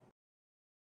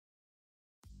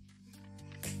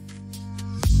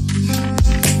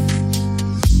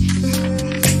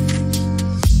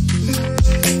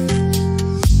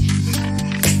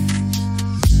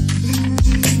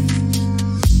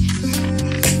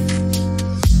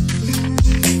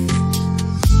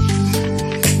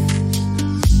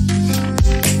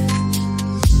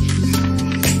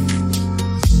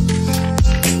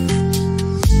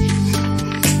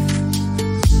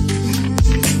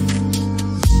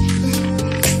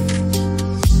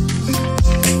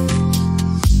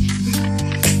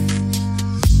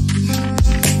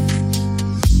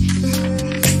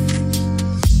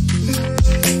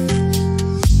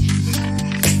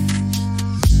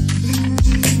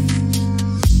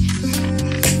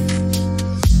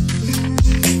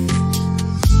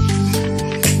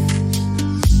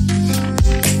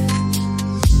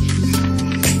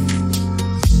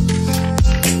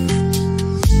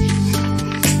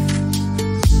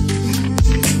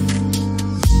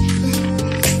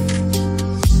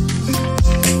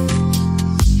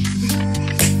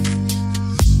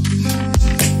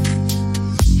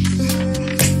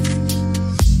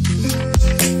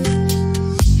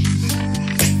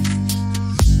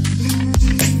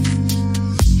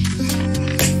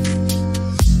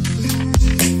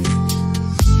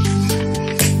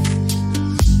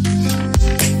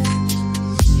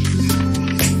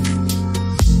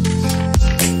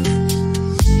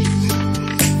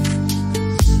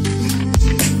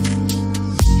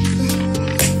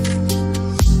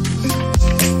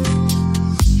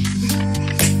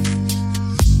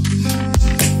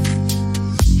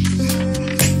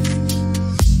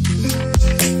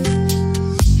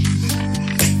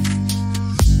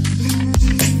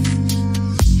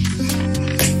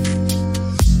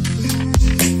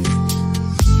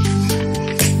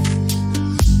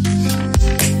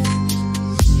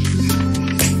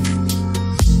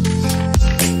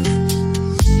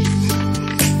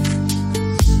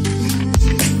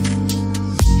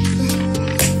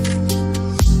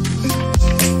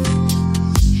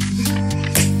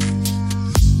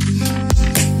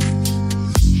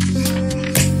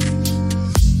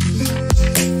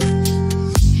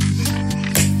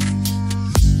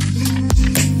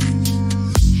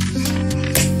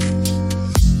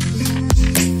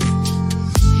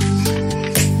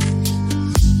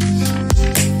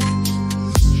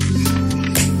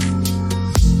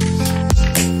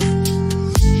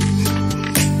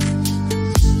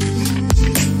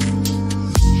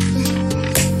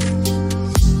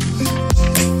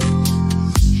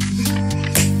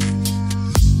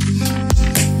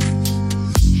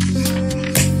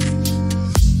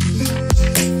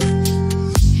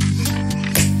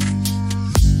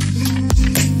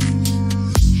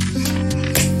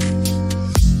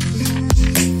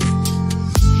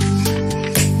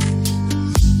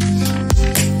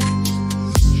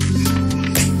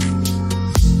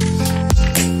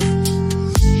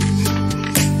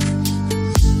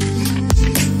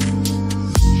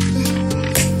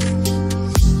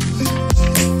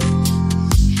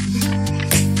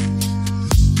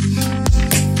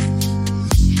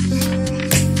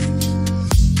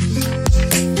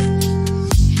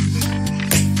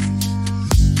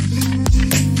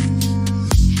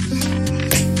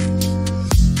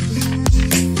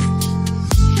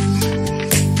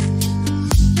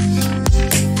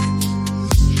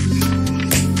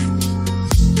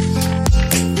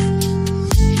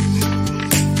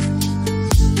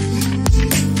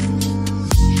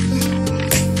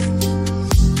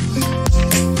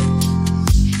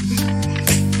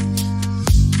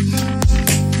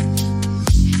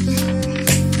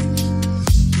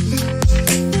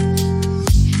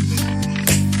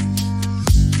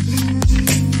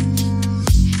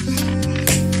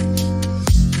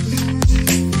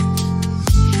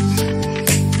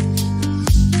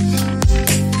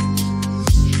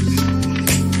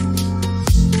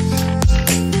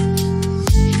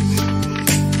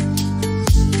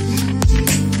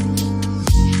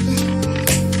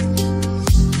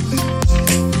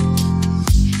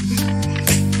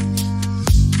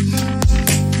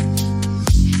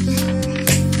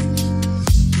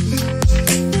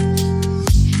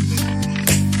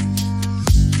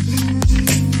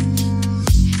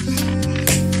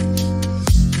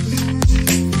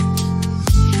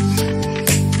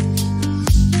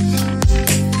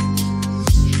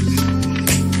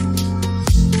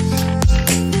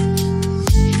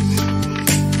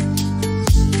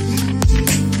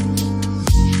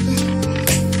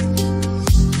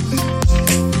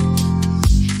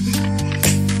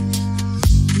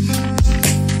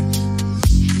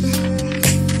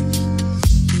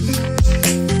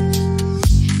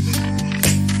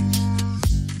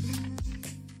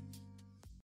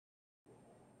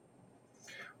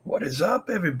What is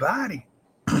up, everybody?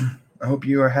 I hope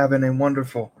you are having a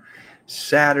wonderful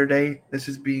Saturday. This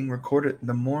is being recorded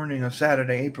the morning of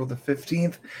Saturday, April the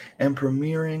 15th, and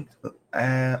premiering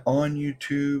on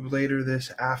YouTube later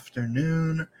this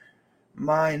afternoon.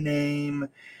 My name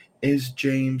is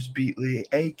James Beatley,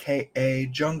 aka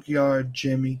Junkyard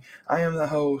Jimmy. I am the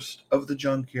host of The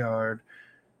Junkyard.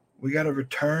 We got a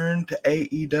return to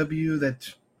AEW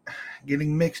that's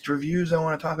getting mixed reviews I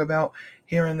want to talk about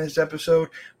here in this episode,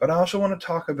 but I also want to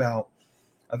talk about,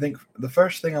 I think the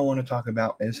first thing I want to talk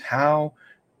about is how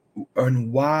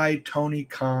and why Tony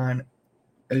Khan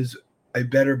is a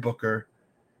better booker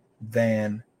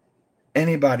than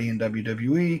anybody in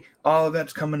WWE. All of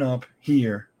that's coming up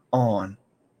here on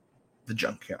The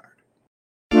Junkyard.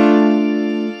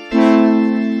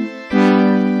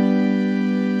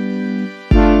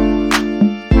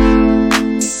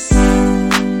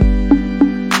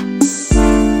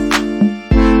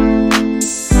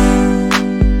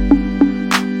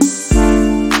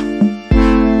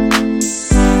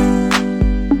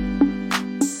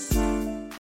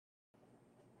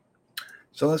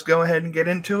 So let's go ahead and get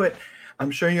into it.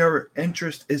 I'm sure your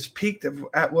interest is piqued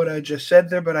at what I just said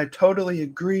there, but I totally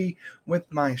agree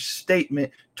with my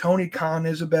statement. Tony Khan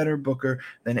is a better booker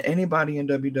than anybody in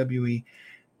WWE,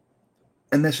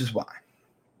 and this is why.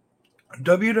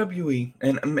 WWE,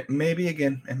 and maybe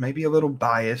again, and maybe a little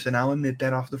biased, and I'll admit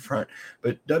that off the front,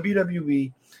 but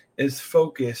WWE is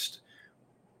focused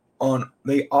on,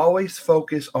 they always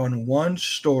focus on one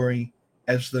story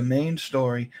as the main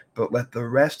story, but let the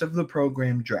rest of the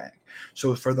program drag.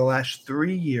 So for the last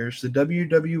 3 years, the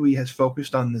WWE has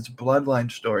focused on this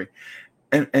bloodline story.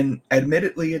 And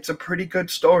admittedly, it's a pretty good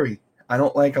story. I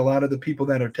don't like a lot of the people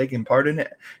that are taking part in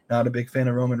it. Not a big fan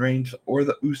of Roman Reigns or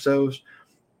the Usos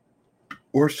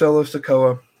or Solo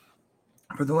Sikoa.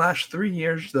 For the last 3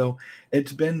 years, though,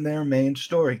 it's been their main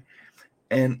story.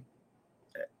 And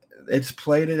it's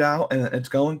played it out, and it's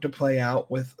going to play out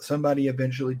with somebody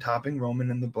eventually topping Roman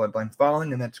and the bloodline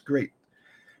falling, and that's great.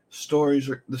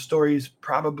 The story's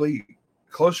probably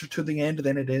closer to the end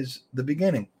than it is the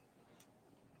beginning.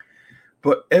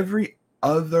 But every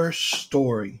other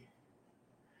story,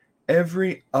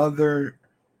 every other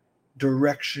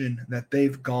direction that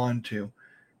they've gone to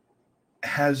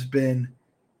has been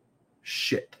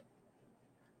shit.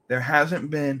 There hasn't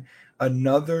been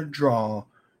another draw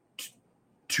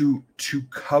to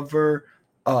cover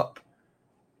up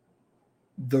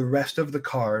the rest of the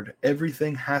card.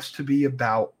 Everything has to be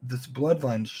about this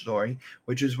bloodline story,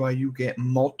 which is why you get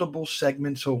multiple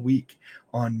segments a week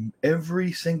on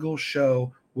every single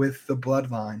show with the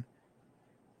bloodline.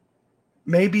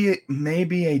 Maybe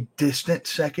a distant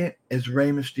second is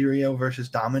Rey Mysterio versus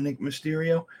Dominic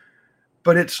Mysterio,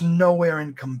 but it's nowhere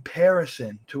in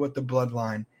comparison to what the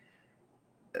bloodline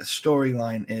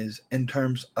storyline is in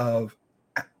terms of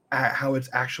how it's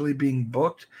actually being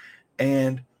booked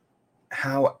and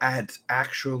how it's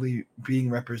actually being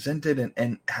represented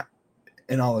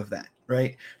and all of that,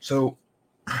 right? So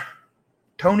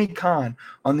Tony Khan,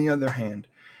 on the other hand,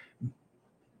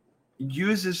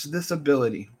 uses this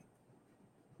ability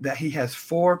that he has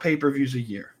 4 pay-per-views a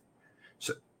year,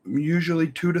 so usually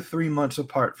 2 to 3 months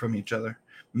apart from each other,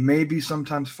 maybe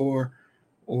sometimes 4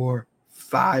 or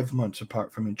 5 months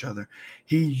apart from each other.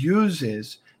 He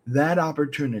uses that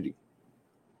opportunity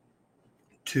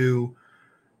to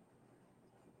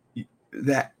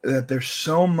that there's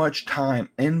so much time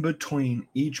in between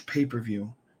each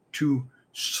pay-per-view to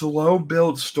slow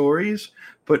build stories,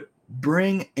 but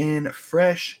bring in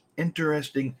fresh,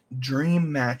 interesting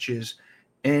dream matches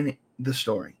in the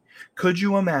story. Could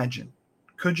you imagine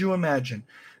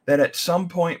that at some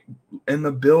point in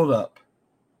the build-up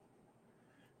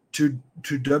to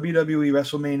WWE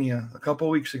WrestleMania a couple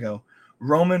weeks ago,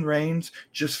 Roman Reigns,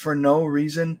 just for no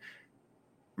reason,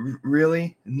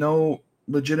 really no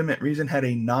legitimate reason, had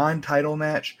a non-title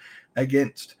match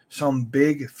against some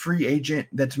big free agent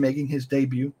that's making his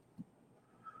debut?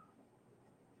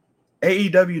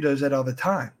 AEW does that all the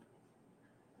time.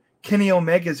 Kenny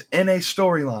Omega's in a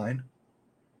storyline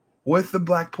with the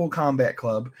Blackpool Combat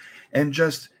Club, and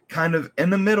just kind of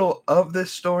in the middle of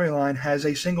this storyline has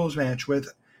a singles match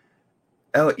with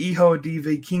El Hijo de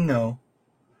Vikingo,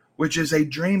 which is a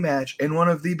dream match and one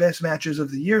of the best matches of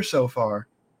the year so far.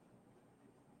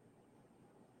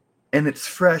 And it's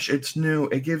fresh, it's new,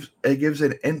 it gives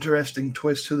an interesting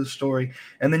twist to the story,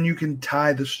 and then you can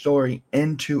tie the story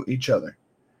into each other.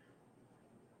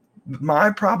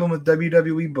 My problem with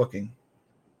WWE booking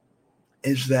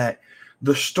is that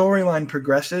the storyline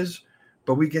progresses,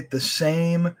 but we get the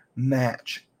same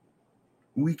match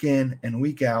week in and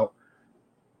week out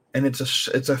And it's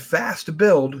a fast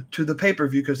build to the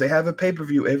pay-per-view because they have a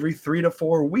pay-per-view every 3 to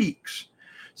 4 weeks.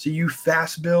 So you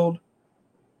fast build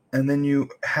and then you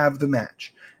have the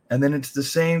match. And then it's the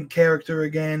same character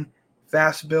again,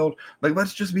 fast build. Like,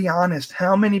 let's just be honest.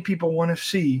 How many people want to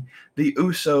see the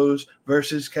Usos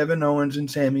versus Kevin Owens and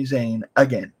Sami Zayn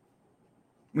again?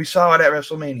 We saw it at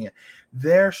WrestleMania.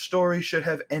 Their story should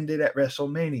have ended at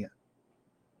WrestleMania.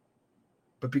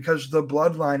 But because the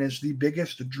Bloodline is the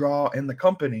biggest draw in the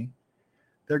company,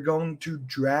 they're going to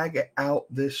drag out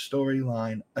this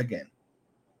storyline again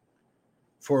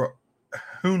for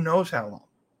who knows how long.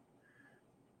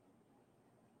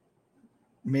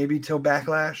 Maybe till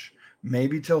Backlash,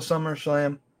 maybe till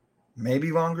SummerSlam,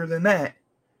 maybe longer than that.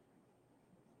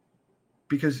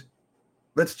 Because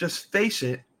let's just face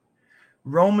it,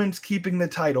 Roman's keeping the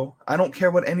title. I don't care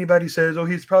what anybody says. Oh,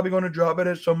 he's probably going to drop it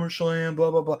at SummerSlam,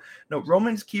 blah, blah, blah. No,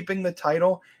 Roman's keeping the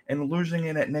title and losing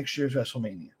it at next year's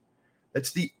WrestleMania.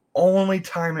 That's the only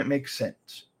time it makes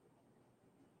sense.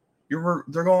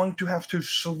 They're going to have to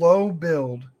slow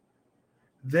build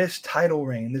this title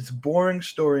reign, this boring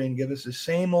story, and give us the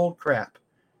same old crap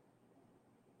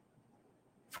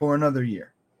for another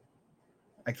year.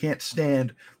 I can't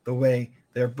stand the way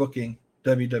they're booking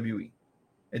WWE.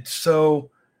 It's so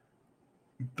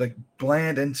like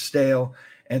bland and stale,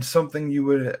 and something you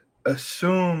would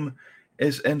assume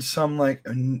is in some like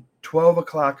 12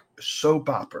 o'clock soap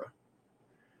opera.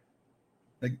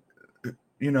 Like,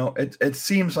 you know, it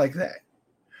seems like that.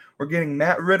 We're getting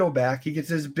Matt Riddle back. He gets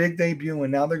his big debut,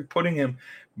 and now they're putting him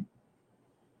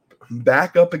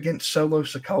back up against Solo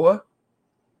Sikoa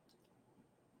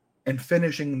and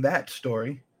finishing that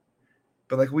story.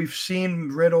 But like, we've seen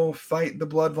Riddle fight the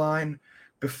Bloodline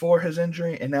before his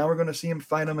injury, and now we're going to see him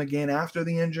fight him again after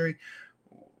the injury.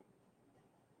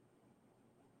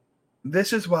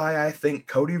 This is why I think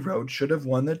Cody Rhodes should have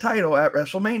won the title at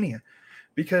WrestleMania,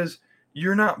 because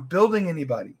you're not building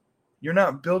anybody. You're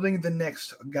not building the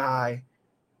next guy.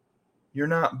 You're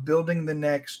not building the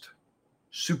next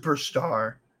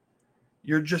superstar.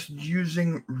 You're just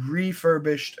using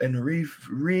refurbished and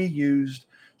reused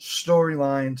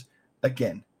storylines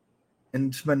again.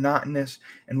 And it's monotonous,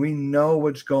 and we know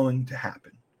what's going to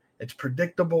happen. It's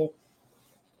predictable,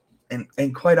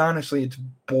 and quite honestly, it's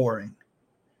boring.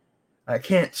 I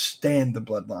can't stand the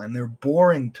Bloodline. They're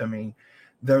boring to me.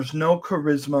 There's no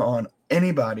charisma on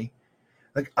anybody.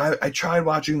 Like, I tried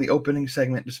watching the opening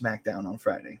segment to SmackDown on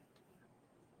Friday.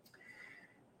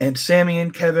 And Sammy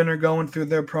and Kevin are going through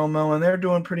their promo, and they're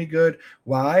doing pretty good.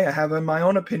 Why? I have my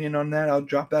own opinion on that. I'll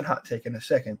drop that hot take in a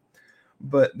second.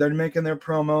 But they're making their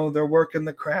promo. They're working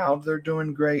the crowd. They're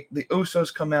doing great. The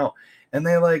Usos come out, and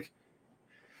they're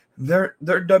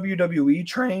WWE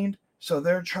trained, so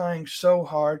they're trying so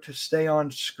hard to stay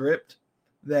on script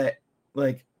that,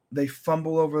 like, they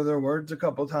fumble over their words a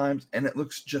couple times, and it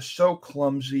looks just so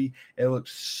clumsy. It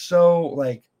looks so,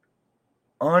 like,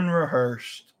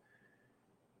 unrehearsed.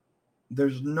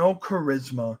 There's no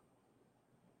charisma.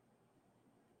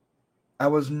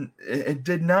 It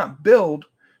did not build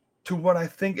to what I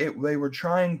think they were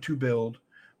trying to build,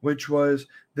 which was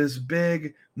this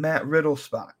big Matt Riddle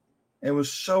spot. It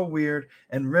was so weird,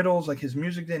 and Riddle's, like, his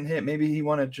music didn't hit. Maybe he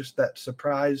wanted just that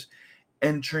surprise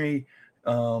entry.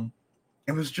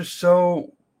 It was just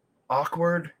so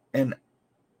awkward, and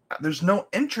there's no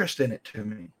interest in it to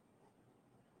me.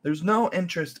 There's no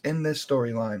interest in this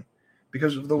storyline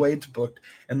because of the way it's booked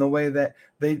and the way that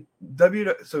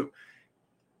so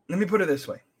let me put it this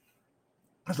way.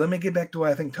 So let me get back to why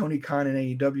I think Tony Khan and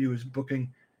AEW is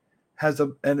booking has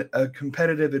a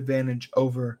competitive advantage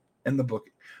over in the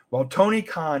booking. While Tony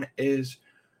Khan is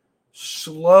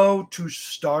slow to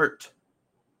start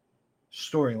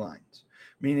storylines,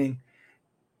 meaning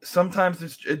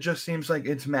sometimes it just seems like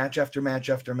it's match after match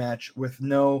after match with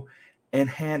no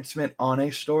enhancement on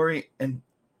a story. And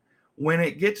when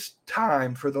it gets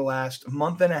time for the last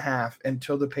month and a half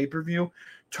until the pay-per-view,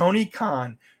 Tony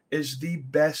Khan is the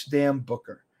best damn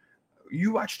booker.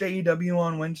 You watched AEW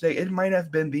on Wednesday. It might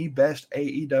have been the best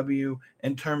AEW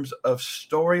in terms of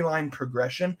storyline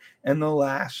progression in the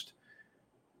last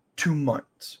 2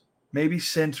 months, maybe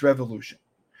since Revolution.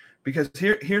 Because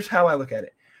here's how I look at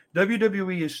it.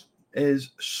 WWE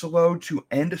is slow to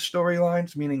end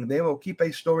storylines, meaning they will keep a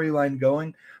storyline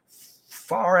going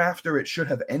far after it should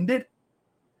have ended.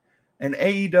 And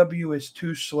AEW is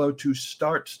too slow to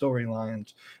start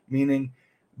storylines, meaning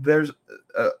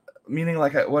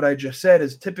like what I just said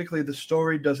is typically the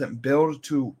story doesn't build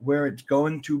to where it's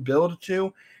going to build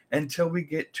to until we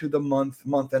get to the month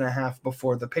and a half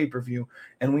before the pay-per-view,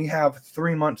 and we have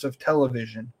 3 months of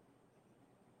television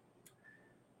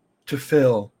to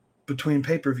fill between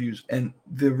pay-per-views. And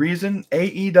the reason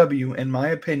AEW, in my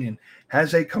opinion,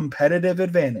 has a competitive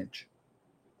advantage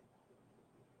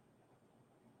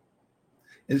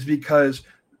is because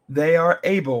they are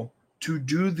able to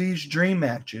do these dream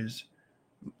matches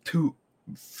to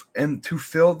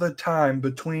fill the time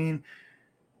between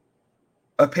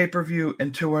a pay-per-view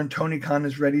until when Tony Khan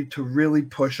is ready to really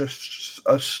push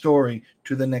a story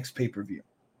to the next pay-per-view.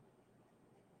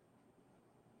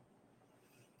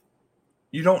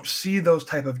 You don't see those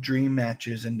type of dream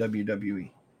matches in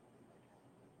WWE.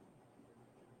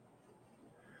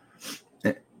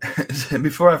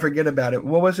 Before I forget about it,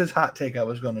 what was his hot take I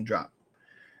was going to drop?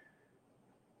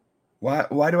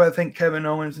 Why do I think Kevin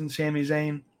Owens and Sami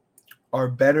Zayn are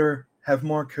better, have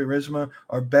more charisma,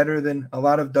 are better than a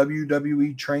lot of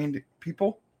WWE trained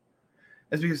people?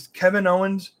 It's because Kevin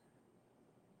Owens,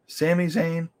 Sami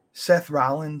Zayn, Seth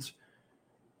Rollins,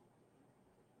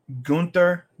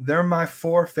 Gunther, they're my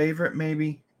 4 favorite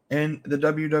maybe in the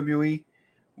WWE.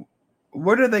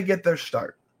 Where did they get their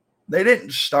start? They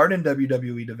didn't start in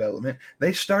WWE development.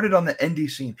 They started on the indie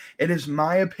scene. It is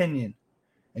my opinion,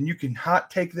 and you can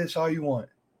hot take this all you want.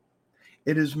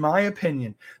 It is my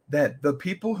opinion that the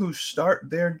people who start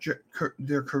their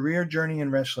career journey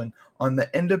in wrestling on the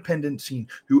independent scene,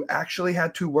 who actually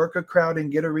had to work a crowd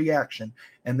and get a reaction,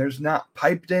 and there's not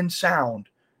piped in sound,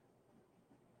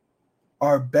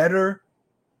 are better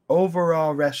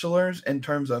overall wrestlers in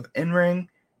terms of in-ring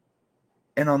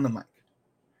and on the mic,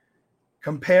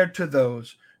 compared to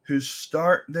those who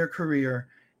start their career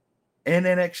in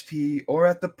NXT or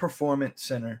at the Performance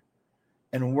Center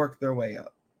and work their way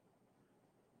up.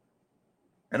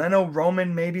 And I know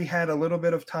Roman maybe had a little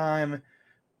bit of time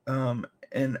in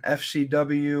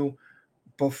FCW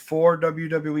before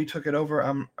WWE took it over.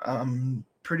 I'm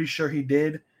pretty sure he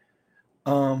did.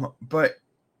 But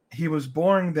he was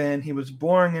boring then. He was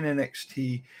boring in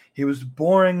NXT. He was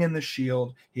boring in the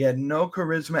Shield. He had no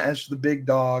charisma as the big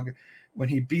dog when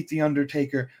he beat The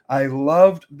Undertaker. I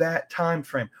loved that time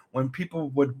frame when people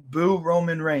would boo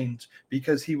Roman Reigns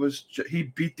because he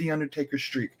beat The Undertaker's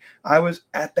streak. I was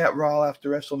at that Raw after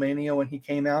WrestleMania when he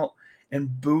came out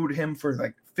and booed him for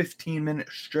like 15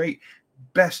 minutes straight.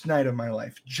 Best night of my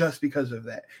life just because of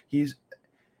that. He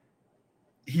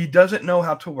doesn't know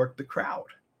how to work the crowd.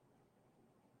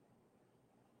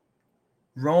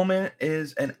 Roman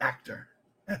is an actor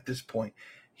at this point.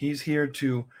 He's here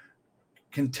to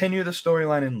continue the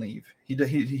storyline and leave.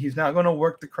 He's not going to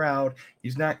work the crowd.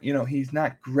 He's not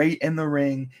great in the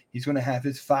ring. He's going to have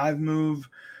his 5-move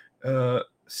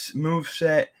move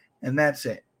set, and that's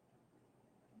it.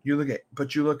 You look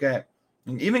at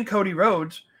even Cody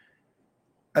Rhodes,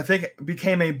 I think,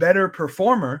 became a better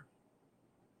performer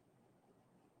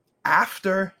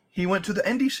after he went to the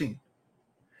indie scene.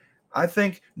 I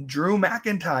think Drew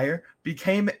McIntyre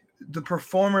became the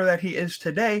performer that he is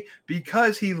today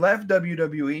because he left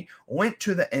WWE, went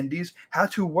to the Indies,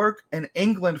 had to work in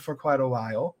England for quite a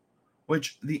while,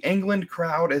 which the England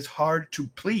crowd is hard to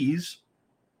please.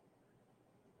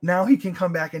 Now he can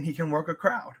come back and he can work a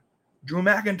crowd. Drew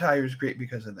McIntyre is great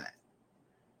because of that.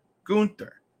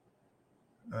 Gunther,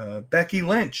 Becky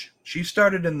Lynch, she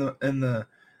started in the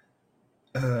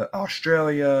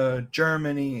Australia,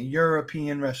 Germany,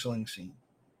 European wrestling scene.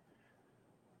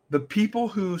 The people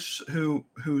who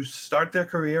start their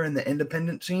career in the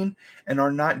independent scene and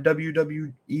are not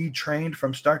WWE trained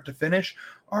from start to finish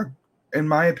are, in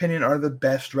my opinion, are the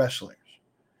best wrestlers.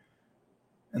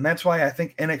 And that's why I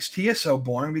think NXT is so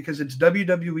boring, because it's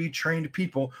WWE trained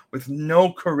people with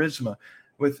no charisma,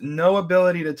 with no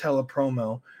ability to tell a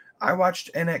promo. I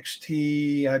watched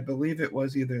NXT, I believe it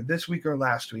was either this week or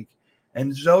last week,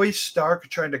 and Zoe Stark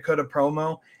tried to cut a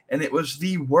promo, and it was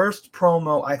the worst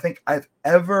promo I think I've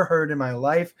ever heard in my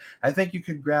life. I think you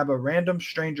could grab a random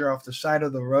stranger off the side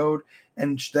of the road,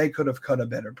 and they could have cut a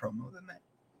better promo than that.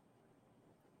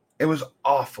 It was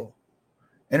awful.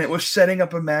 And it was setting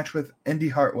up a match with Indy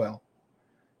Hartwell.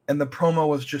 And the promo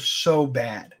was just so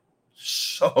bad.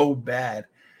 So bad.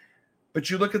 But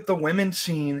you look at the women's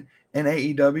scene in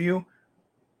AEW,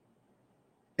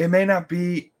 it may not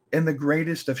be in the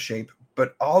greatest of shape,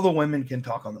 but all the women can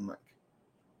talk on the mic.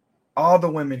 All the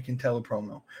women can tell a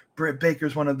promo. Britt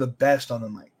Baker's one of the best on the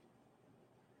mic.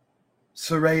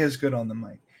 Saraya's good on the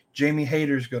mic. Jamie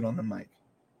Hayter's good on the mic.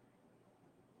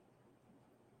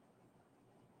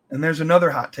 And there's another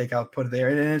hot take I'll put there,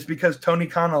 and it's because Tony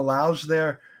Khan allows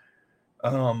their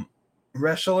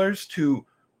wrestlers to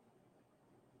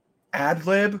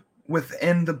ad-lib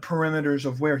within the perimeters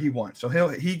of where he wants. So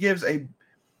he gives a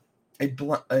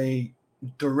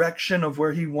direction of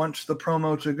where he wants the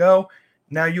promo to go.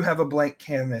 Now you have a blank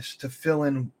canvas to fill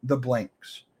in the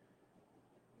blanks.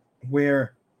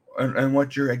 where and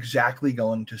what you're exactly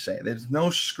going to say. There's no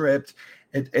script.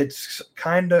 It's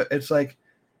like,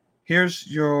 here's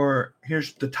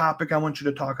the topic I want you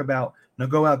to talk about. Now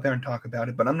go out there and talk about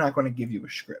it, but I'm not going to give you a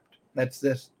script.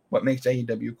 That's what makes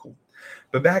AEW cool.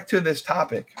 But back to this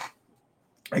topic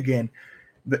again,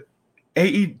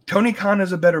 Tony Khan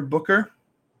is a better booker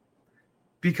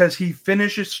because he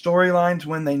finishes storylines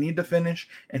when they need to finish,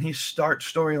 and he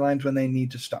starts storylines when they need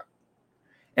to start.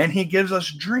 And he gives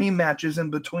us dream matches in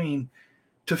between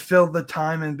to fill the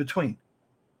time in between.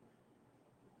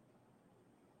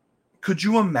 Could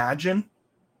you imagine?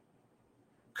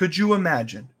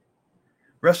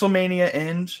 WrestleMania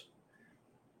ends,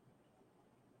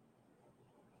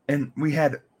 and we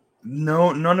had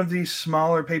none of these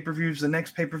smaller pay-per-views. The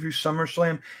next pay-per-view,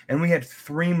 SummerSlam, and we had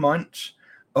 3 months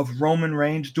of Roman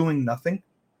Reigns doing nothing.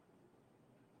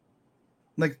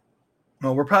 Like,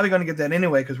 well, we're probably going to get that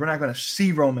anyway because we're not going to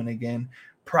see Roman again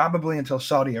probably until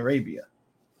Saudi Arabia,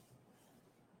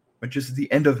 which is the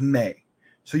end of May.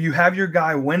 So you have your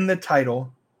guy win the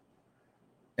title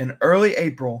in early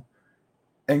April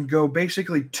and go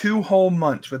basically 2 whole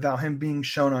months without him being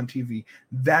shown on TV.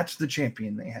 That's the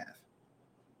champion they have.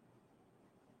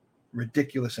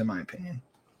 Ridiculous, in my opinion.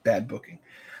 Bad booking.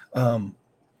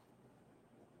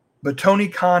 But Tony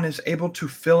Khan is able to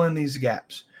fill in these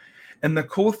gaps. And the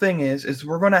cool thing is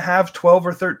we're going to have 12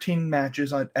 or 13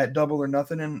 matches at Double or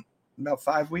Nothing in about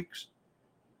 5 weeks.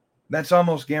 That's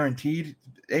almost guaranteed.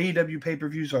 AEW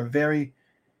pay-per-views are very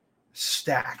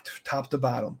stacked, top to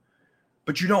bottom.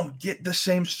 But you don't get the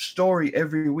same story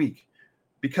every week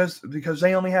because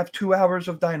they only have 2 hours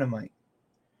of Dynamite.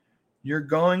 You're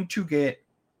going to get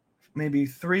maybe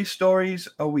 3 stories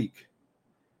a week,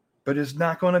 but it's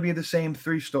not going to be the same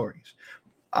 3 stories.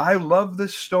 I love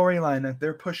this storyline that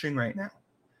they're pushing right now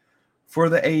for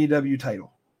the AEW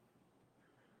title.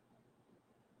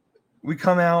 We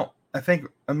come out, I think,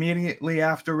 immediately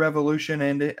after Revolution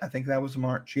ended. I think that was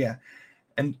March, yeah.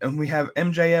 And we have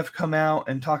MJF come out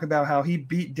and talk about how he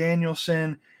beat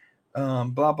Danielson,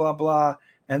 blah, blah, blah.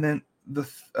 And then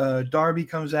the Darby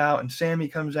comes out and Sammy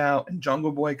comes out and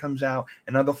Jungle Boy comes out.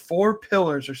 And now the 4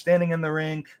 pillars are standing in the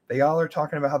ring. They all are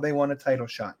talking about how they want a title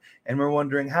shot. And we're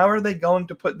wondering, how are they going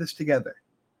to put this together?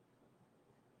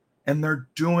 And they're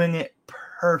doing it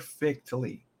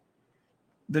perfectly.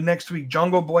 The next week,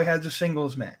 Jungle Boy has a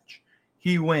singles match.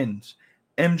 He wins.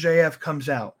 MJF comes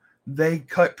out. They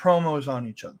cut promos on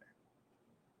each other,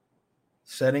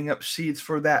 setting up seeds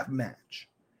for that match.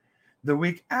 The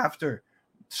week after,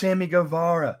 Sammy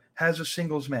Guevara has a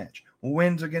singles match,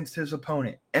 wins against his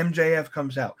opponent. MJF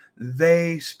comes out.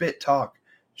 They shit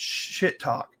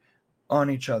talk on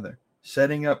each other,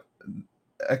 setting up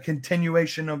a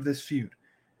continuation of this feud.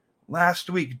 Last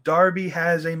week, Darby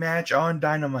has a match on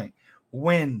Dynamite,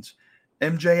 wins.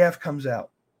 MJF comes out,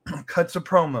 cuts a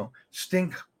promo.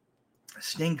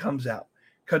 Sting comes out,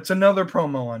 cuts another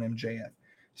promo on MJF,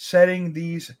 setting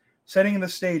the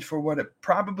stage for what it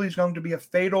probably is going to be a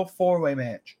fatal 4-way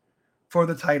match for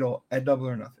the title at Double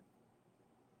or Nothing.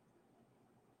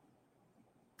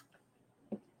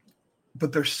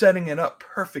 But they're setting it up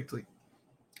perfectly.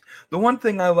 The one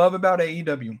thing I love about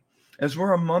AEW is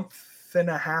we're a month and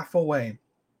a half away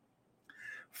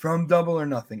from Double or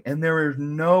Nothing, and there are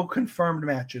no confirmed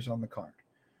matches on the card.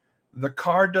 The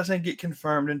card doesn't get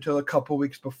confirmed until a couple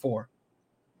weeks before.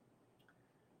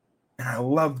 And I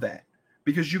love that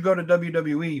because you go to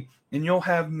WWE and you'll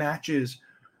have matches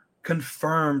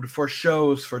confirmed for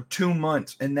shows for 2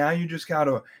 months. And now you just got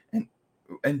to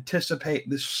anticipate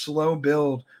this slow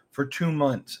build for 2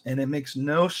 months. And it makes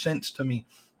no sense to me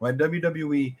why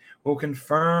WWE will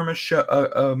confirm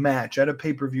a match at a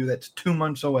pay-per-view that's 2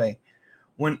 months away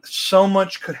when so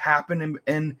much could happen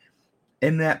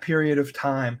in that period of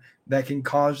time that can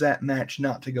cause that match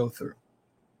not to go through.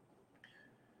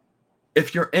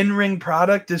 If your in-ring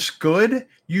product is good,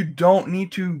 you don't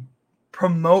need to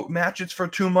promote matches for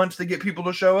 2 months to get people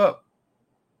to show up.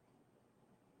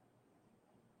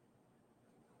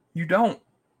 You don't.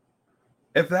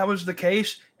 If that was the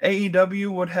case, AEW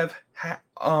would have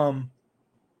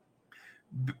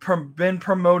been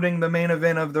promoting the main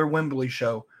event of their Wembley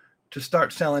show to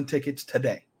start selling tickets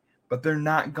today. But they're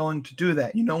not going to do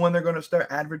that. You know when they're going to start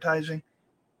advertising?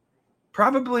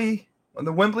 Probably when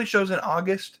the Wembley show's in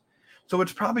August. So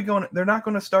it's probably they're not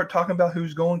going to start talking about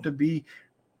who's going to be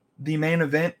the main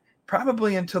event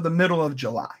probably until the middle of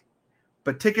July.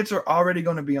 But tickets are already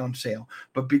going to be on sale.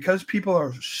 But because people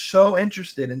are so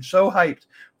interested and so hyped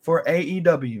for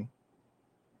AEW,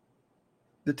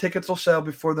 the tickets will sell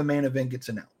before the main event gets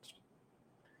announced.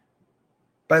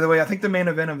 By the way, I think the main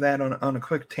event of that, on a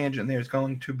quick tangent there, is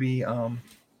going to be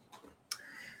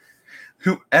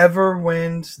whoever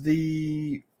wins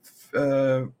the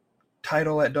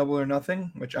title at Double or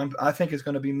Nothing, which I think is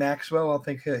going to be Maxwell. I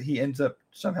think he ends up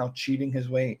somehow cheating his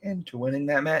way into winning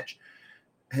that match.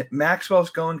 Maxwell's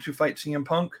going to fight CM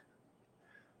Punk,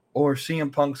 or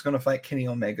CM Punk's going to fight Kenny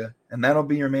Omega, and that'll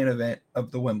be your main event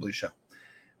of the Wembley show.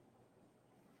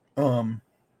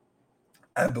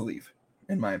 I believe,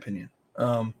 in my opinion.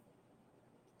 But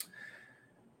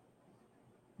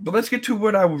let's get to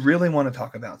what I really want to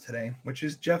talk about today, which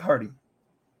is Jeff Hardy.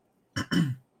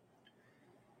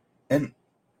 And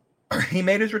he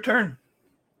made his return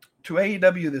to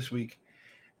AEW this week,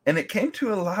 and it came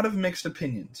to a lot of mixed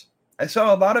opinions. I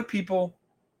saw a lot of people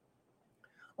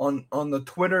on the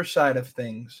Twitter side of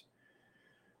things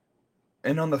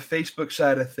and on the Facebook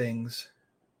side of things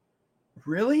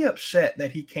really upset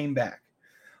that he came back.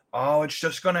 Oh, it's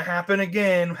just going to happen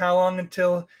again. How long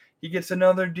until he gets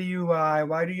another DUI?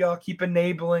 Why do y'all keep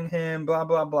enabling him? Blah,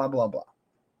 blah, blah, blah, blah.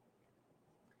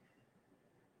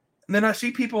 And then I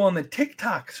see people on the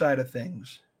TikTok side of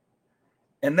things,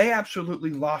 and they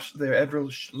absolutely lost their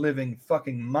ever-living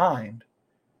fucking mind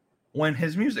when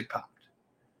his music popped.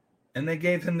 And they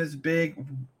gave him this big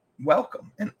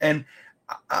welcome. And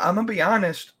I'm going to be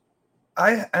honest,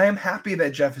 I am happy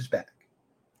that Jeff is back.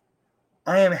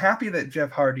 I am happy that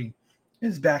Jeff Hardy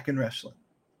is back in wrestling.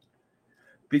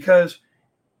 Because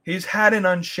he's had an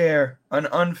unfair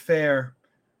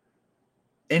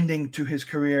ending to his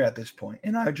career at this point.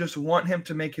 And I just want him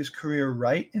to make his career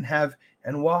right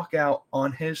and walk out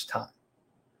on his time.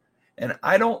 And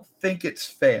I don't think it's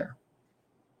fair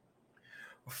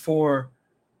for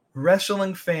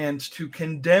wrestling fans to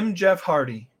condemn Jeff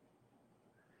Hardy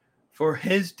for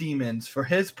his demons, for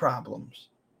his problems,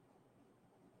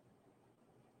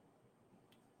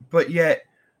 but yet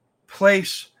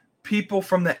place people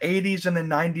from the 80s and the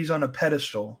 90s on a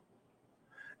pedestal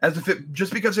as if it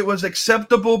just because it was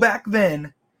acceptable back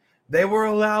then, they were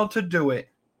allowed to do it.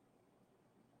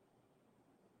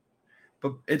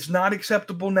 But it's not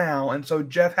acceptable now, and so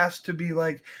Jeff has to be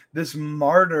like this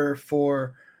martyr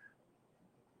for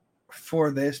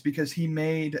this because he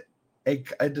made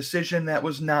a decision that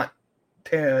was not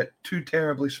too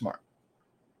terribly smart.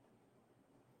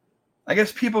 I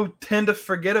guess people tend to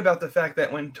forget about the fact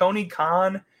that when Tony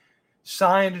Khan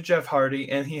signed Jeff Hardy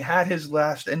and he had his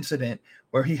last incident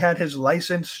where he had his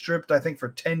license stripped, I think, for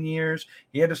 10 years.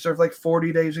 He had to serve like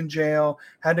 40 days in jail,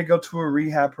 had to go to a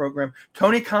rehab program.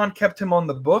 Tony Khan kept him on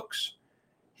the books.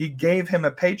 He gave him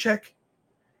a paycheck.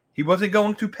 He wasn't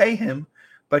going to pay him,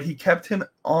 but he kept him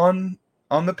on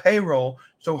the payroll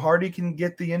so Hardy can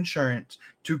get the insurance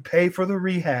to pay for the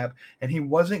rehab, and he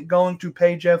wasn't going to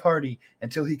pay Jeff Hardy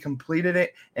until he completed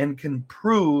it and can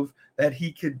prove that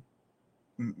he could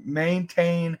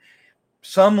maintain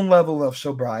some level of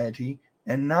sobriety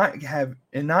and not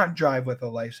drive with a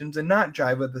license and not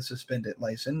drive with a suspended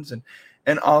license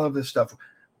and all of this stuff.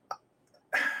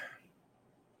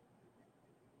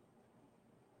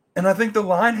 And I think the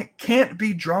line can't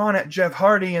be drawn at Jeff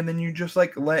Hardy and then you just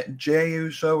like let Jey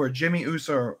Uso or Jimmy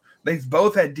Uso, they've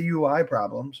both had DUI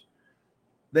problems.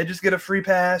 They just get a free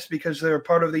pass because they're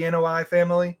part of the NOI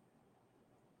family.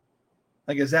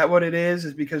 Like, is that what it is?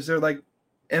 Is because they're like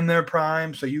in their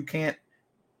prime, so you can't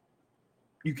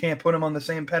put them on the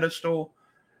same pedestal.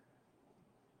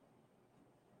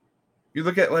 You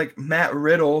look at like Matt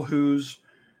Riddle, who's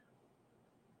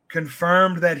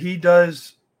confirmed that he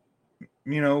does,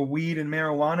 weed and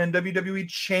marijuana, and WWE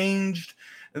changed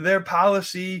their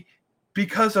policy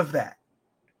because of that.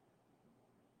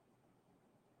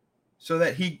 So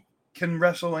that he can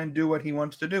wrestle and do what he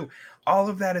wants to do. All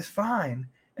of that is fine.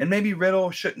 And maybe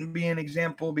Riddle shouldn't be an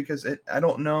example because I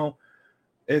don't know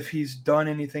if he's done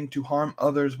anything to harm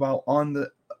others while on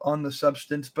the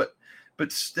substance.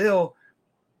 But still,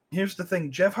 here's the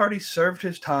thing. Jeff Hardy served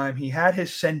his time. He had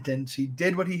his sentence. He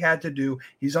did what he had to do.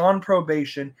 He's on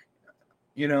probation.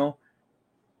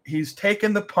 He's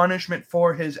taken the punishment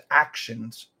for his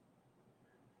actions.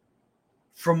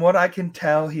 From what I can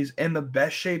tell, he's in the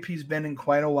best shape he's been in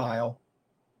quite a while.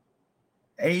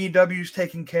 AEW's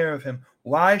taking care of him.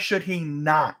 Why should he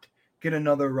not get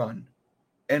another run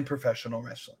in professional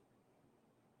wrestling?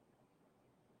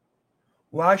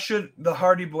 Why should the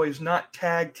Hardy Boys not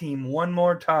tag team one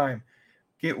more time,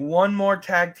 get one more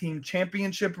tag team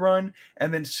championship run,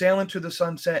 and then sail into the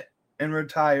sunset and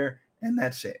retire, and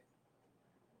that's it?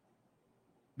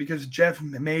 Because Jeff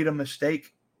made a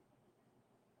mistake.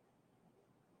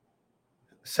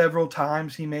 Several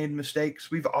times he made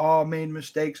mistakes. We've all made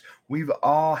mistakes. We've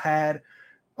all had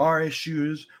our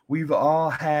issues. We've all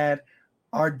had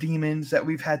our demons that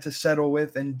we've had to settle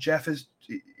with. And Jeff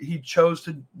he chose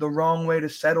the wrong way to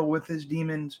settle with his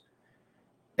demons.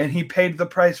 and he paid the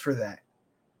price for that.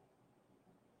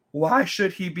 Why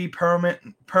should he be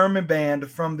perma-banned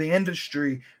from the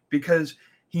industry because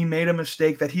he made a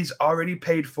mistake that he's already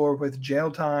paid for with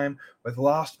jail time, with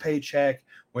lost paycheck,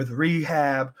 with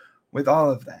rehab, with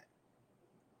all of that?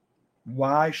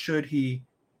 Why should he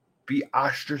be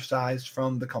ostracized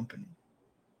from the company,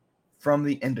 from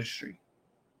the industry?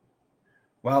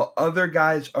 While other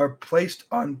guys are placed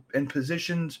in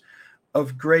positions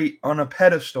of great on a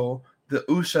pedestal, the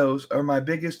Usos are my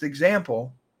biggest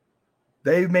example.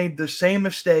 They made the same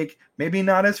mistake, maybe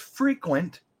not as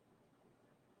frequent,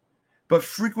 but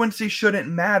frequency shouldn't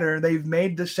matter. They've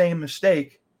made the same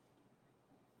mistake.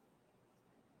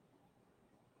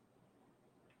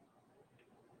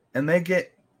 And they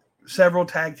get several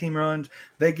tag team runs.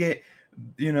 They get,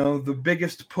 the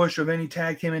biggest push of any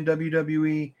tag team in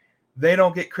WWE. They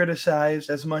don't get criticized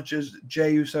as much as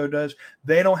Jey Uso does.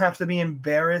 They don't have to be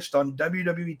embarrassed on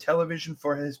WWE television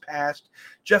for his past.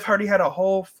 Jeff Hardy had a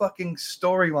whole fucking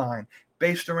storyline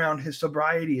based around his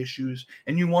sobriety issues,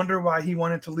 and you wonder why he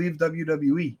wanted to leave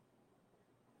WWE.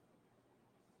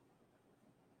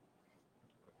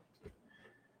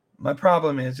 My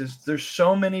problem is there's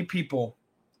so many people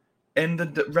in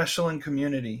the wrestling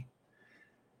community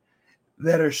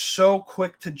that are so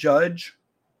quick to judge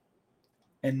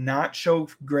and not show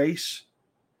grace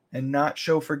and not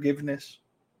show forgiveness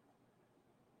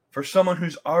for someone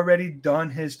who's already done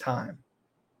his time.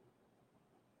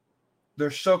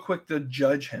 They're so quick to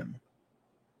judge him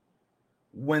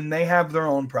when they have their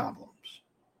own problems.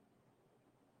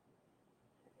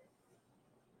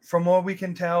 From what we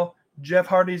can tell, Jeff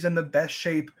Hardy's in the best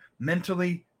shape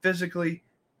mentally, physically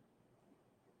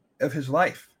of his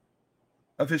life,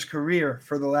 of his career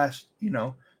for the last,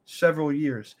 several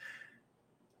years.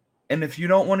 And if you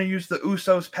don't want to use the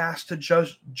Usos' past to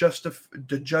judge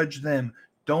them,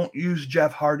 don't use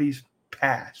Jeff Hardy's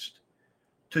past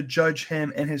to judge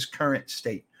him in his current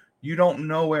state. You don't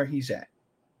know where he's at.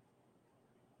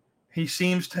 He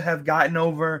seems to have gotten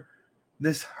over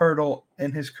this hurdle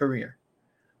in his career.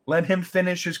 Let him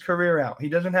finish his career out. He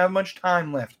doesn't have much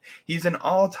time left. He's an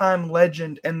all-time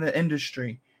legend in the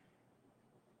industry.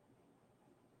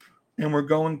 And we're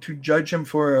going to judge him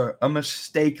for a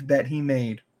mistake that he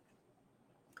made.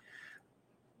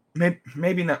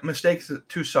 Maybe not, mistakes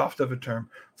too soft of a term,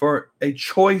 for a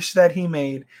choice that he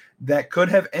made that could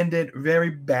have ended very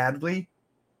badly,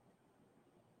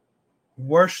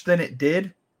 worse than it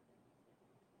did,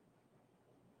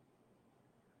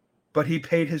 but he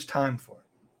paid his time for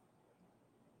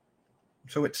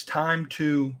it. So it's time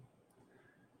to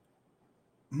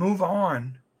move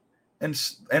on and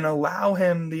allow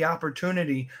him the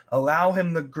opportunity, allow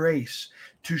him the grace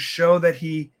to show that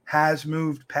he has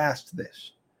moved past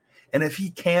this. And if he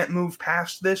can't move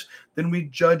past this, then we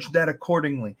judge that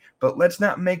accordingly. But let's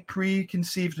not make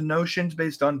preconceived notions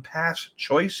based on past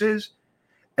choices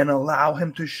and allow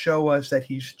him to show us that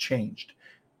he's changed.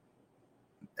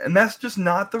 And that's just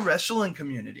not the wrestling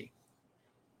community.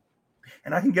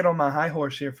 And I can get on my high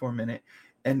horse here for a minute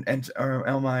and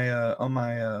on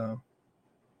my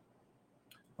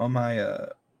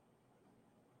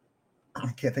I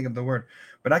can't think of the word,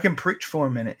 but I can preach for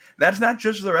a minute. That's not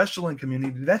just the wrestling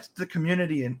community. That's the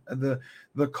community and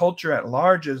the culture at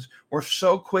large. Is we're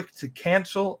so quick to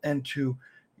cancel and to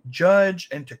judge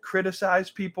and to criticize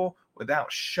people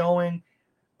without showing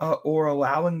or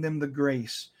allowing them the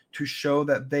grace to show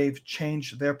that they've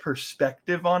changed their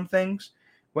perspective on things,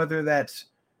 whether that's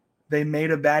they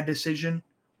made a bad decision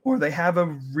or they have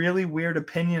a really weird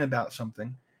opinion about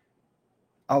something.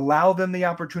 Allow them the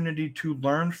opportunity to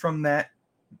learn from that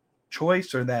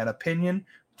choice or that opinion,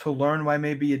 to learn why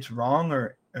maybe it's wrong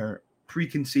or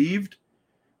preconceived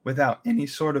without any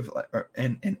sort of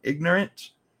an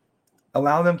ignorance.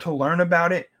 Allow them to learn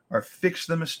about it or fix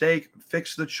the mistake,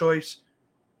 fix the choice,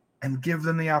 and give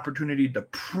them the opportunity to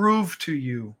prove to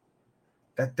you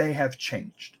that they have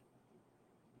changed.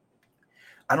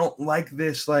 I don't like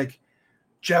this, like,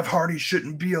 Jeff Hardy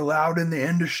shouldn't be allowed in the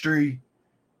industry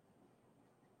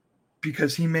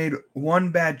because he made one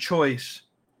bad choice.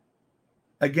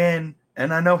 Again,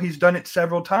 and I know he's done it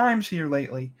several times here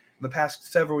lately, the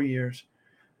past several years,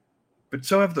 but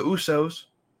so have the Usos.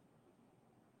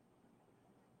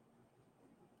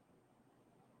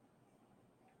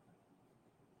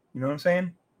 You know what I'm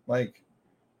saying? Like,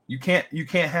 you can't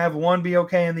have one be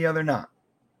okay and the other not.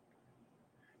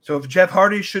 So if Jeff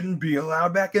Hardy shouldn't be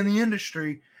allowed back in the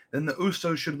industry, then the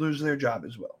Usos should lose their job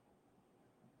as well.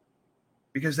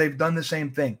 Because they've done the same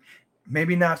thing.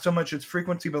 Maybe not so much its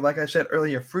frequency, but like I said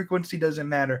earlier, frequency doesn't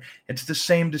matter. It's the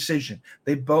same decision.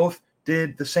 They both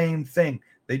did the same thing.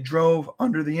 They drove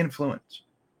under the influence.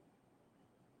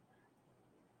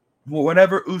 Well,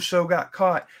 whenever Uso got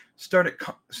caught, started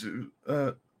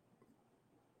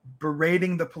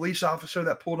berating the police officer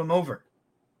that pulled him over.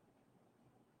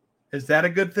 Is that a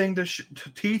good thing to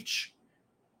teach?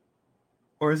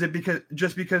 Or is it because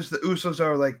the Usos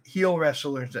are like heel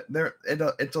wrestlers that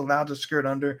it's allowed to skirt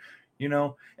under,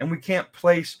 and we can't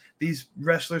place these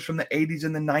wrestlers from the 80s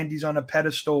and the 90s on a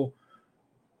pedestal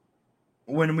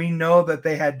when we know that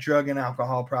they had drug and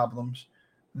alcohol problems.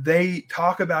 They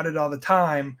talk about it all the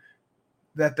time,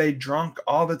 that they drunk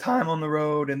all the time on the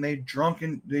road, and they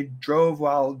drove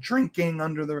while drinking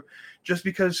just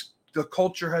because the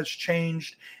culture has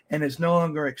changed and it's no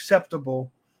longer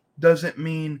acceptable doesn't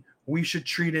mean we should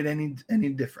treat it any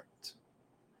different.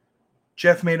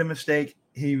 Jeff made a mistake.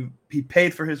 He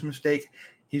paid for his mistake.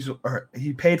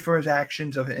 He paid for his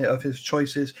actions of his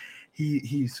choices.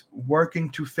 He's working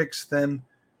to fix them.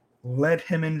 Let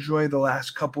him enjoy the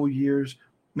last couple years,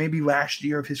 maybe last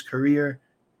year of his career,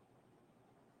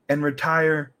 and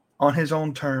retire on his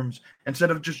own terms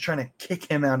instead of just trying to kick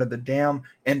him out of the damn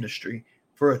industry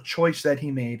for a choice that he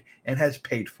made and has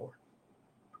paid for.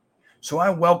 So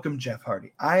I welcome Jeff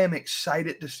Hardy. I am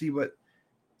excited to see what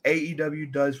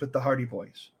AEW does with the Hardy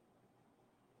Boys.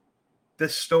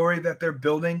 This story that they're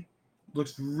building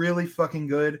looks really fucking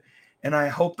good, and I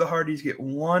hope the Hardys get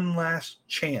one last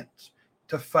chance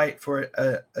to fight for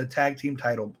a tag team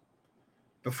title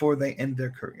before they end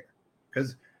their career.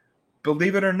 Because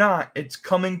believe it or not, it's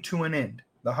coming to an end.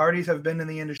 The Hardys have been in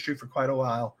the industry for quite a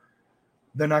while.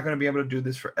 They're not going to be able to do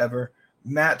this forever.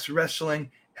 Matt's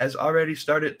wrestling has already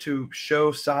started to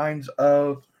show signs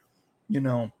of,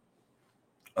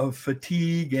 of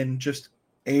fatigue and just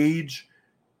age,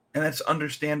 and that's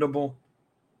understandable.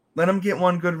 Let them get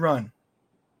one good run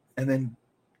and then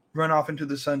run off into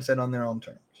the sunset on their own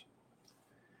terms.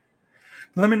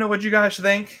 Let me know what you guys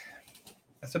think.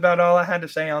 That's about all I had to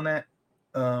say on that.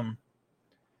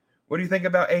 What do you think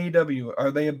about AEW?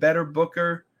 Are they a better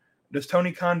booker? Does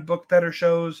Tony Khan book better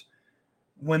shows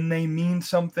when they mean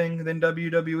something than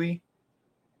WWE?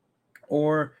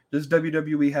 Or does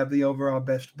WWE have the overall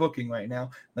best booking right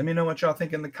now? Let me know what y'all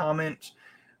think in the comments.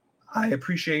 I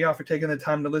appreciate y'all for taking the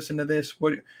time to listen to this.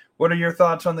 What are your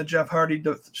thoughts on the Jeff Hardy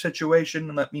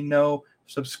situation? Let me know.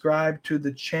 Subscribe to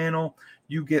the channel.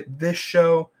 You get this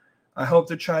show. I hope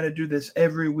to try to do this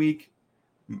every week,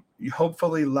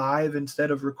 hopefully live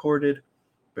instead of recorded.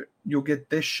 But you'll get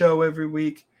this show every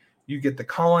week. You get the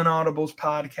Call-In Audibles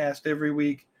podcast every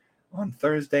week on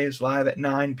Thursdays live at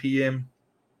 9 p.m.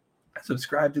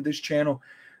 Subscribe to this channel,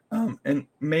 and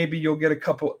maybe you'll get a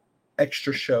couple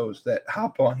extra shows that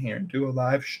hop on here and do a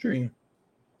live stream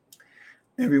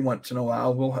every once in a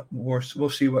while. We'll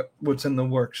see what's in the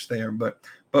works there.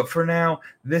 But for now,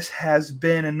 this has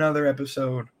been another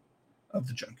episode of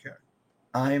The Junkyard.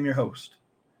 I am your host,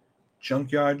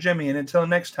 Junkyard Jimmy, and until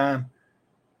next time,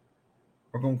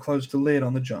 we're going to close the lid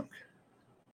on the junk.